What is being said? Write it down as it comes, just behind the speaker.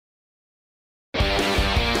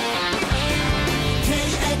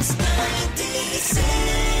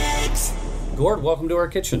Gord, welcome to our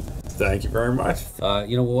kitchen. Thank you very much.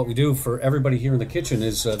 You know, what we do for everybody here in the kitchen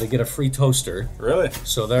is they get a free toaster. Really?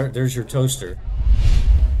 So there's your toaster.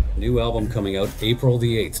 New album coming out April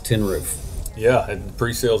the 8th, Tin Roof. Yeah, and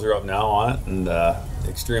pre-sales are up now on it, and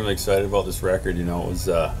extremely excited about this record. You know, it was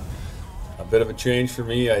a bit of a change for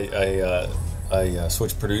me. I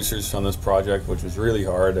switched producers on this project, which was really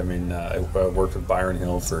hard. I mean, I worked with Byron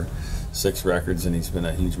Hill for 6 records, and he's been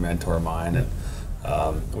a huge mentor of mine. And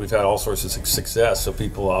we've had all sorts of success, so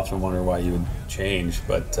people often wonder why you would change.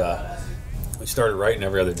 But we started writing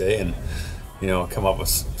every other day, and you know, come up with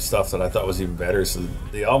stuff that I thought was even better. So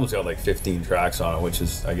the album's got like 15 tracks on it, which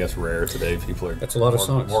is, I guess, rare today. People are that's a lot of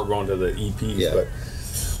songs. More going to the EPs, yeah. But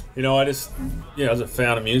you know, I just, you know, as a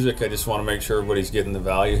fan of music, I just want to make sure everybody's getting the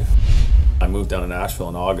value. I moved down to Nashville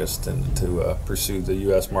in August and to pursue the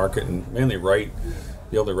U.S. market and mainly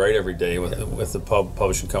be able to write every day with the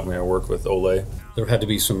publishing company I work with, Ole. There had to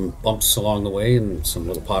be some bumps along the way and some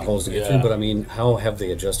little potholes to get through, but I mean, how have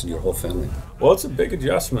they adjusted your whole family? Well, it's a big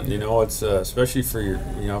adjustment, you know. It's especially for your,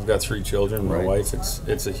 you know, I've got 3 children, my wife.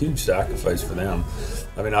 It's a huge sacrifice for them.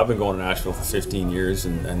 I mean, I've been going to Nashville for 15 years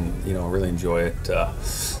and you know, really enjoy it.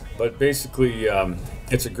 But basically,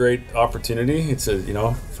 it's a great opportunity. It's a, you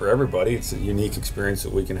know, for everybody, it's a unique experience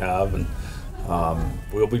that we can have. And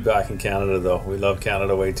we'll be back in Canada, though. We love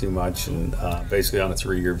Canada way too much, and basically on a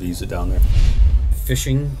 3-year visa down there.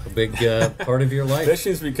 Fishing, a big part of your life?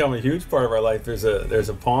 Fishing's become a huge part of our life. There's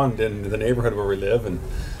a pond in the neighborhood where we live,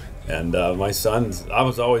 and my son, I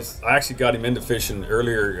actually got him into fishing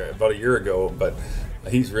earlier, about a year ago, but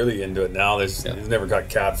he's really into it now. He's never caught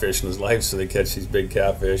catfish in his life, so they catch these big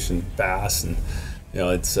catfish and bass, and you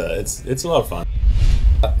know, it's a lot of fun.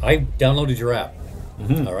 I downloaded your app.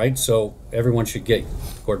 Mm-hmm. All right, so everyone should get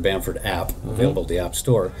Gord Bamford app, available at the App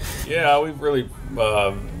Store. Yeah, we've really,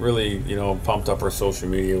 you know, pumped up our social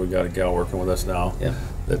media. We got a gal working with us now. Yeah.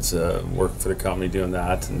 That's working for the company doing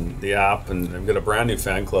that, and the app, and I've got a brand new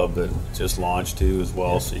fan club that just launched too as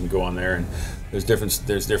well. So you can go on there, and there's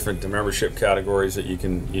different membership categories that you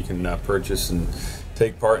can purchase and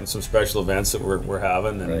take part in some special events that we're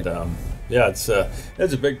having, and yeah, it's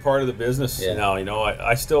a big part of the business now. You know,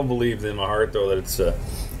 I still believe in my heart though that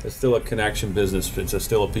it's still a connection business. It's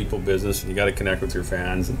still a people business, and you got to connect with your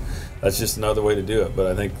fans, and that's just another way to do it. But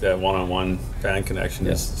I think that one-on-one fan connection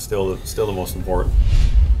is still the most important.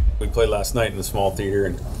 We played last night in the small theater,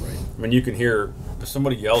 and I mean, you can hear if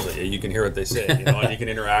somebody yells at you, you can hear what they say, you know, and you can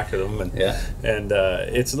interact with them, and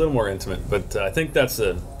it's a little more intimate. But I think that's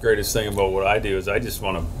the greatest thing about what I do is I just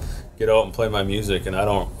want to get out and play my music, and I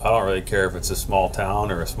don't really care if it's a small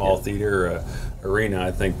town or a small theater or a arena.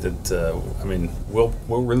 I think that I mean, we'll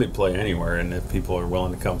really play anywhere, and if people are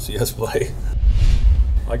willing to come see us play.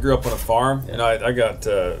 I grew up on a farm, and I got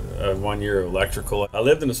 1 year of electrical. I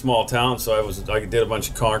lived in a small town, so I did a bunch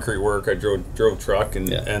of concrete work. I drove truck, and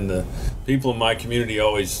the people in my community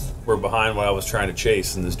always were behind what I was trying to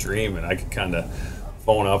chase in this dream, and I could kind of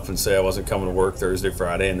phone up and say I wasn't coming to work Thursday,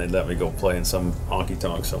 Friday, and they'd let me go play in some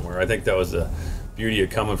honky-tonk somewhere. I think that was the beauty of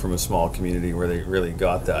coming from a small community where they really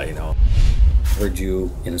got that, you know. Heard you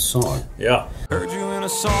in a song. Yeah. Heard you in a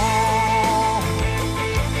song.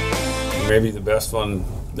 Maybe the best one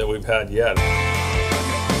that we've had yet.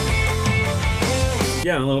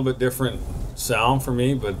 Yeah, a little bit different sound for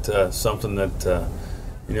me, but something that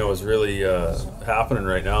you know, is really happening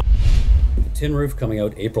right now. Tin Roof coming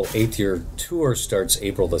out April 8th. Your tour starts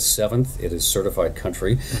April the 7th. It is certified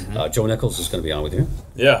country. Joe Nichols is going to be on with you.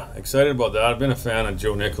 Yeah, excited about that. I've been a fan of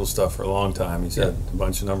Joe Nichols' stuff for a long time. He's had a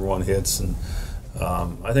bunch of #1 hits, and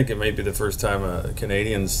I think it may be the first time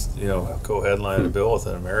Canadians, you know, co-headline a bill with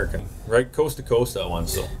an American. Right, coast to coast, that one.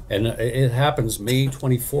 So. And it happens May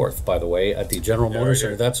 24th, by the way, at the General Motors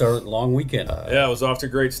Center. That's our long weekend. Yeah, it was off to a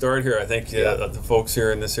great start here. I think the folks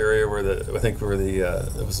here in this area it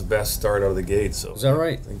was the best start out of the gate. So is that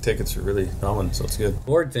right? I think tickets are really coming, so it's good.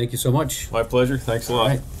 Gord, thank you so much. My pleasure. Thanks a lot. All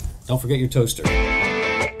right. Don't forget your toaster.